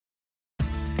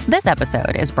This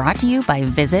episode is brought to you by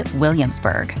Visit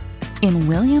Williamsburg. In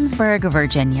Williamsburg,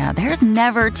 Virginia, there's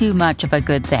never too much of a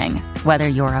good thing. Whether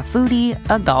you're a foodie,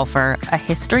 a golfer, a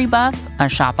history buff, a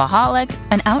shopaholic,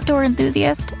 an outdoor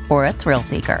enthusiast, or a thrill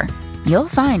seeker, you'll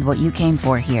find what you came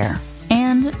for here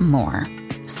and more.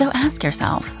 So ask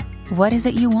yourself, what is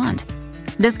it you want?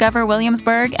 Discover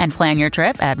Williamsburg and plan your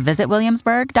trip at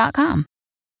visitwilliamsburg.com.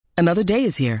 Another day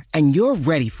is here, and you're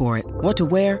ready for it. What to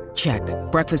wear? Check.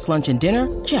 Breakfast, lunch, and dinner?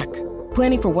 Check.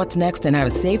 Planning for what's next and how to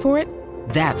save for it?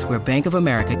 That's where Bank of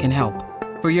America can help.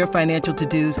 For your financial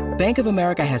to-dos, Bank of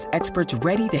America has experts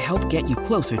ready to help get you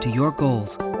closer to your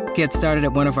goals. Get started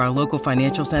at one of our local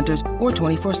financial centers or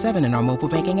 24/7 in our mobile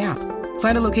banking app.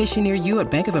 Find a location near you at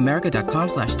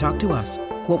bankofamerica.com/talktous.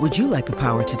 What would you like the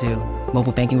power to do?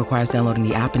 Mobile banking requires downloading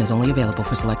the app and is only available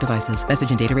for select devices. Message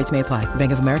and data rates may apply.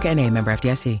 Bank of America N.A., member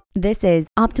FDIC. This is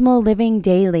Optimal Living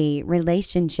Daily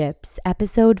Relationships,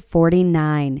 episode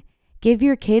 49. Give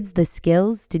Your Kids the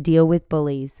Skills to Deal with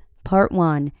Bullies, Part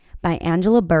 1, by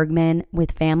Angela Bergman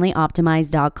with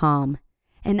FamilyOptimize.com.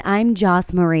 And I'm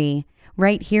Joss Marie,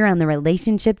 right here on the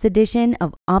Relationships edition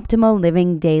of Optimal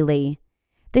Living Daily.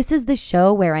 This is the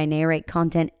show where I narrate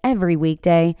content every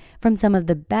weekday from some of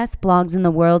the best blogs in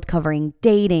the world covering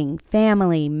dating,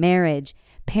 family, marriage,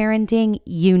 parenting,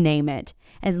 you name it,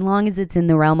 as long as it's in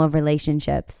the realm of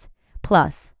relationships.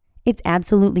 Plus, it's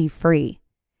absolutely free.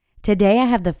 Today I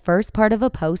have the first part of a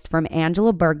post from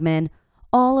Angela Bergman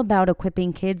all about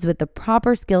equipping kids with the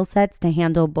proper skill sets to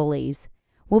handle bullies.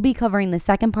 We'll be covering the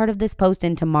second part of this post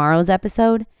in tomorrow's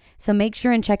episode, so make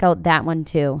sure and check out that one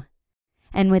too.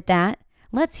 And with that,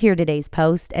 let's hear today's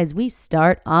post as we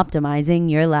start optimizing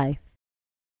your life.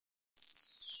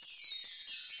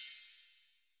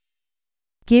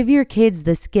 Give Your Kids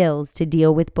the Skills to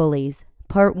Deal with Bullies,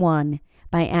 Part 1,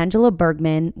 by Angela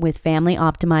Bergman with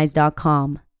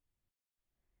FamilyOptimize.com.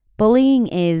 Bullying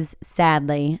is,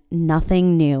 sadly,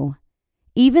 nothing new.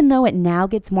 Even though it now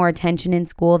gets more attention in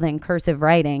school than cursive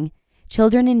writing,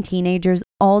 children and teenagers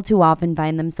all too often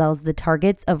find themselves the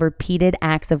targets of repeated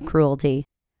acts of cruelty.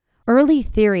 Early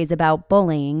theories about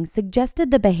bullying suggested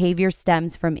the behavior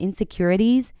stems from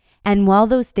insecurities, and while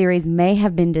those theories may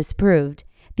have been disproved,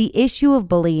 the issue of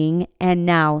bullying, and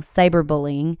now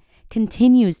cyberbullying,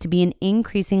 continues to be an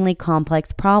increasingly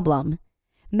complex problem.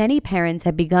 Many parents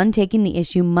have begun taking the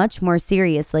issue much more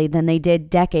seriously than they did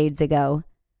decades ago.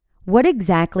 What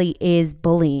exactly is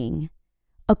bullying?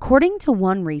 According to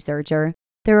one researcher,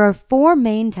 there are 4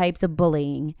 main types of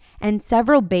bullying and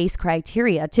several base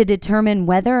criteria to determine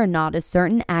whether or not a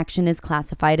certain action is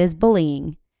classified as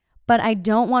bullying. But I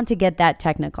don't want to get that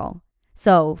technical.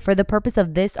 So, for the purpose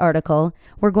of this article,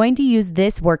 we're going to use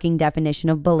this working definition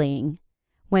of bullying.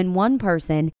 When one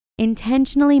person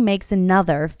intentionally makes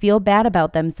another feel bad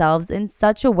about themselves in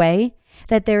such a way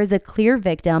that there is a clear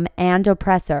victim and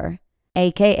oppressor,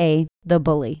 aka the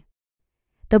bully.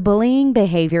 The bullying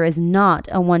behavior is not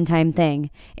a one-time thing.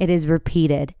 It is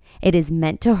repeated. It is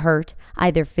meant to hurt,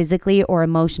 either physically or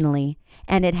emotionally,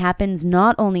 and it happens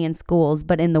not only in schools,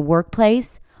 but in the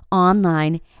workplace,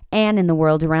 online, and in the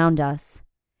world around us.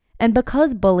 And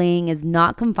because bullying is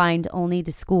not confined only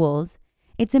to schools,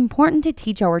 it's important to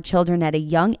teach our children at a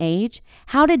young age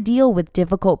how to deal with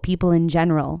difficult people in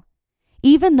general.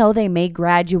 Even though they may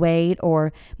graduate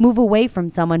or move away from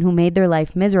someone who made their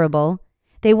life miserable,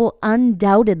 they will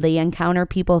undoubtedly encounter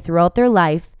people throughout their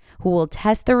life who will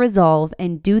test their resolve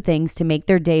and do things to make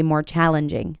their day more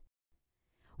challenging.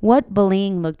 What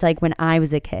bullying looked like when I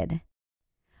was a kid.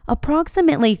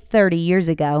 Approximately 30 years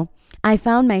ago, I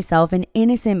found myself an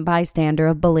innocent bystander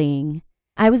of bullying.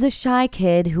 I was a shy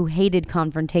kid who hated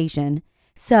confrontation,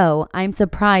 so I'm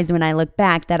surprised when I look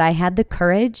back that I had the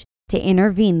courage to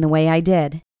intervene the way I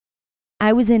did.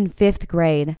 I was in 5th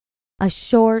grade, a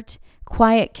short,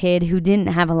 quiet kid who didn't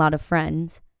have a lot of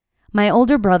friends. My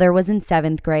older brother was in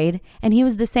 7th grade, and he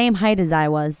was the same height as I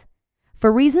was.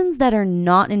 For reasons that are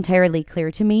not entirely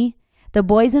clear to me, the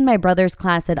boys in my brother's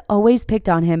class had always picked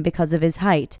on him because of his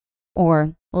height,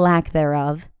 or lack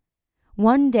thereof.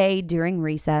 One day during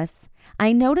recess,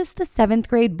 I noticed the 7th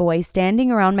grade boy standing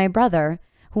around my brother,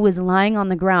 who was lying on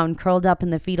the ground curled up in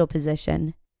the fetal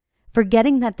position.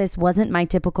 Forgetting that this wasn't my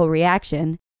typical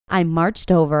reaction, I marched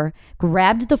over,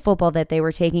 grabbed the football that they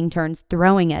were taking turns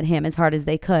throwing at him as hard as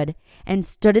they could, and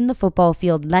stood in the football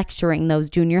field lecturing those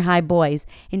junior high boys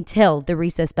until the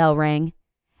recess bell rang.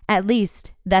 At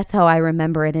least, that's how I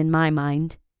remember it in my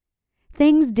mind.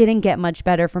 Things didn't get much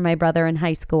better for my brother in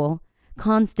high school.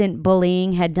 Constant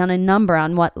bullying had done a number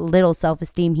on what little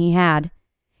self-esteem he had.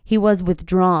 He was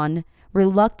withdrawn,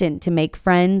 reluctant to make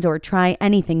friends or try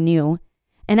anything new.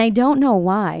 And I don't know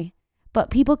why, But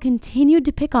people continued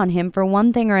to pick on him for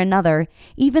one thing or another,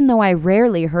 even though I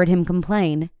rarely heard him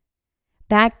complain.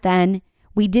 Back then,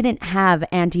 we didn't have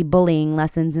anti-bullying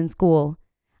lessons in school.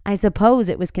 I suppose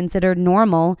it was considered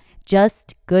normal,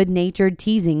 just good-natured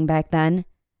teasing back then.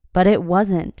 But it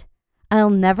wasn't. I'll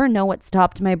never know what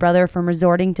stopped my brother from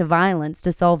resorting to violence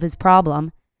to solve his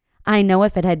problem. I know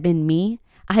if it had been me,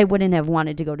 I wouldn't have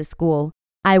wanted to go to school.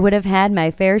 I would have had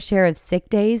my fair share of sick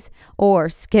days or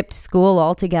skipped school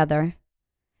altogether.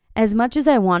 As much as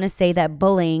I want to say that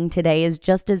bullying today is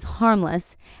just as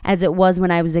harmless as it was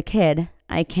when I was a kid,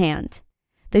 I can't.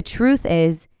 The truth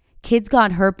is, kids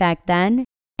got hurt back then,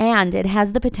 and it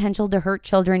has the potential to hurt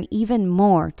children even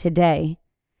more today.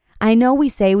 I know we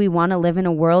say we want to live in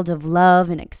a world of love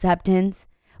and acceptance,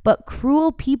 but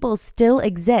cruel people still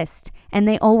exist, and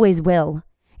they always will.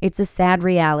 It's a sad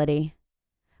reality.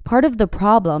 Part of the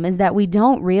problem is that we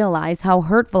don't realize how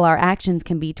hurtful our actions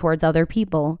can be towards other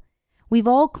people. We've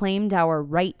all claimed our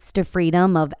rights to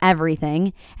freedom of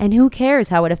everything, and who cares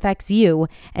how it affects you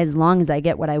as long as I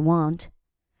get what I want.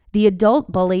 The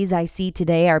adult bullies I see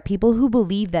today are people who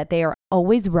believe that they are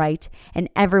always right and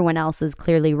everyone else is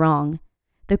clearly wrong.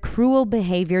 The cruel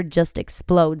behavior just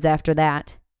explodes after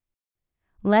that.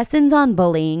 Lessons on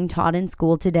bullying taught in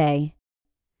school today.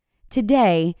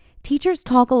 Today, teachers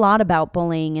talk a lot about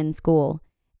bullying in school.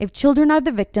 If children are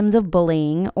the victims of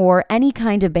bullying or any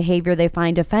kind of behavior they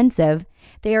find offensive,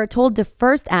 they are told to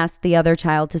first ask the other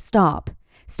child to stop.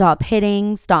 Stop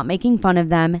hitting, stop making fun of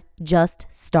them, just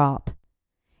stop.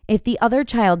 If the other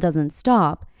child doesn't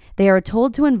stop, they are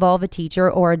told to involve a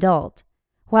teacher or adult.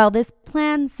 While this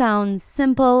plan sounds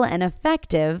simple and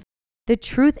effective, the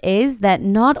truth is that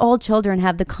not all children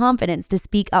have the confidence to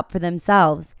speak up for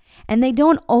themselves, and they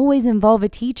don't always involve a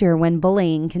teacher when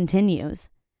bullying continues.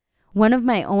 One of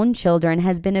my own children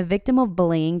has been a victim of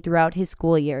bullying throughout his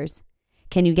school years.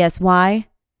 Can you guess why?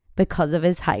 Because of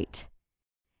his height.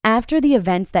 After the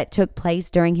events that took place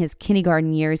during his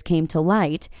kindergarten years came to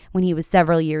light when he was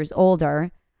several years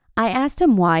older, I asked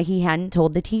him why he hadn't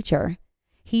told the teacher.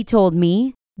 He told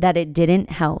me that it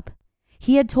didn't help.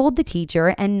 He had told the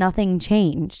teacher and nothing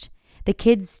changed. The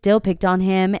kids still picked on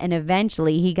him and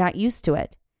eventually he got used to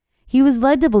it. He was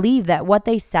led to believe that what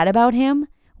they said about him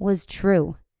was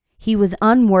true. He was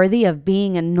unworthy of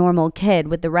being a normal kid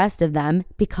with the rest of them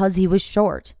because he was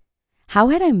short. How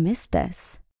had I missed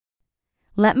this?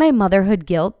 Let my motherhood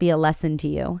guilt be a lesson to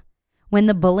you. When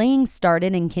the bullying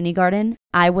started in kindergarten,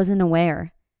 I wasn't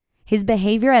aware. His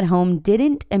behavior at home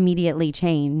didn't immediately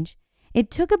change.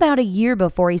 It took about a year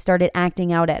before he started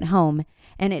acting out at home,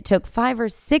 and it took 5 or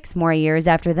 6 more years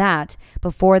after that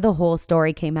before the whole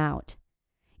story came out.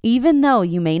 Even though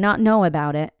you may not know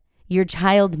about it, your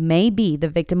child may be the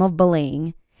victim of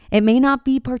bullying. It may not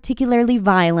be particularly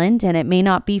violent and it may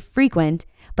not be frequent,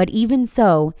 but even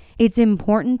so, it's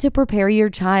important to prepare your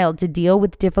child to deal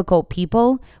with difficult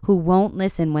people who won't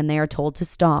listen when they are told to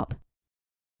stop.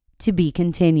 To be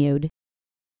continued.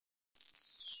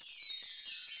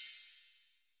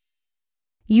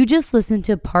 You just listened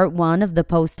to part 1 of the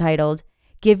post titled,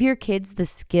 Give Your Kids the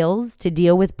Skills to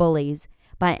Deal with Bullies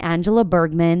by Angela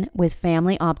Bergman with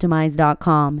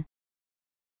FamilyOptimize.com.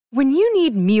 When you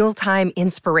need mealtime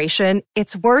inspiration,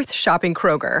 it's worth shopping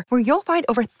Kroger, where you'll find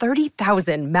over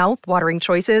 30,000 mouth-watering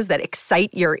choices that excite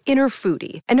your inner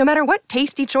foodie. And no matter what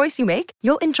tasty choice you make,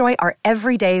 you'll enjoy our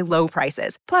everyday low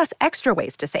prices, plus extra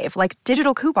ways to save, like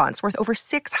digital coupons worth over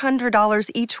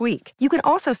 $600 each week. You can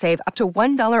also save up to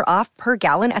 $1 off per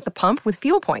gallon at the pump with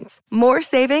fuel points. More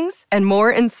savings and more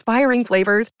inspiring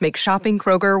flavors make shopping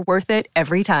Kroger worth it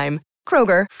every time.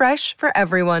 Kroger, fresh for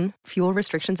everyone. Fuel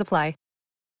restrictions apply.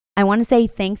 I want to say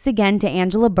thanks again to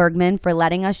Angela Bergman for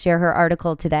letting us share her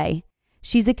article today.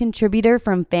 She's a contributor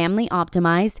from Family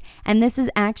Optimized, and this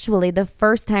is actually the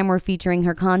first time we're featuring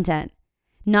her content.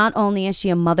 Not only is she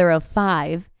a mother of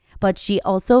 5, but she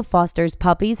also fosters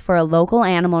puppies for a local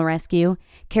animal rescue,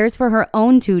 cares for her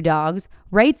own 2 dogs,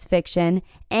 writes fiction,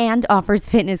 and offers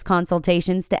fitness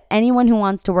consultations to anyone who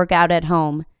wants to work out at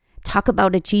home. Talk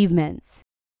about achievements.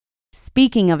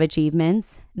 Speaking of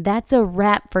achievements, that's a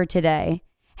wrap for today.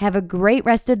 Have a great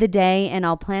rest of the day, and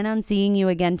I'll plan on seeing you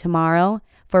again tomorrow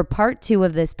for part 2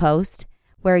 of this post,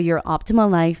 where your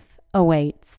optimal life awaits.